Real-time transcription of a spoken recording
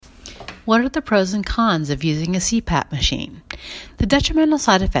What are the pros and cons of using a CPAP machine? The detrimental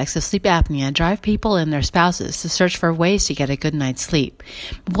side effects of sleep apnea drive people and their spouses to search for ways to get a good night's sleep.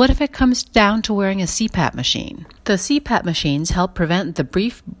 But what if it comes down to wearing a CPAP machine? The CPAP machines help prevent the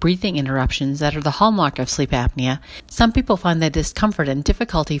brief breathing interruptions that are the hallmark of sleep apnea. Some people find the discomfort and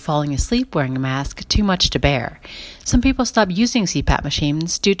difficulty falling asleep wearing a mask too much to bear. Some people stop using CPAP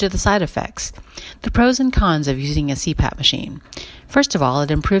machines due to the side effects. The pros and cons of using a CPAP machine. First of all,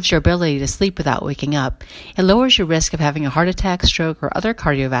 it improves your ability to sleep without waking up. It lowers your risk of having a heart attack, stroke, or other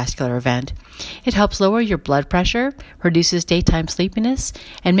cardiovascular event. It helps lower your blood pressure, reduces daytime sleepiness,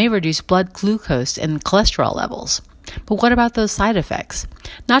 and may reduce blood glucose and cholesterol levels. But what about those side effects?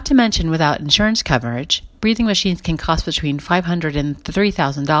 Not to mention, without insurance coverage, breathing machines can cost between $500 and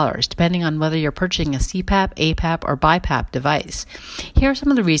 $3,000, depending on whether you're purchasing a CPAP, APAP, or BiPAP device. Here are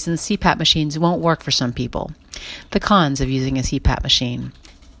some of the reasons CPAP machines won't work for some people. The cons of using a CPAP machine.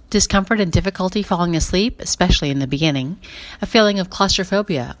 Discomfort and difficulty falling asleep, especially in the beginning. A feeling of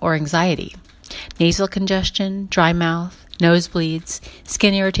claustrophobia or anxiety. Nasal congestion, dry mouth, nosebleeds,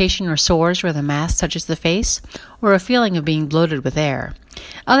 skin irritation or sores where the mask touches the face, or a feeling of being bloated with air.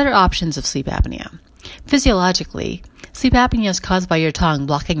 Other options of sleep apnea. Physiologically, sleep apnea is caused by your tongue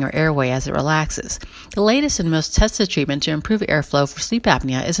blocking your airway as it relaxes. The latest and most tested treatment to improve airflow for sleep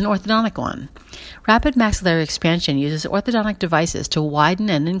apnea is an orthodontic one. Rapid maxillary expansion uses orthodontic devices to widen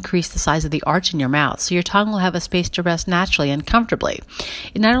and increase the size of the arch in your mouth so your tongue will have a space to rest naturally and comfortably.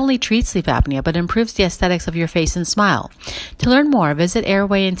 It not only treats sleep apnea, but improves the aesthetics of your face and smile. To learn more, visit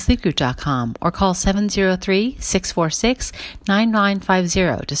airwayandsleepgroup.com or call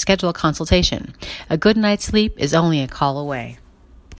 703-646-9950 to schedule a consultation. A good night's sleep is only a call away.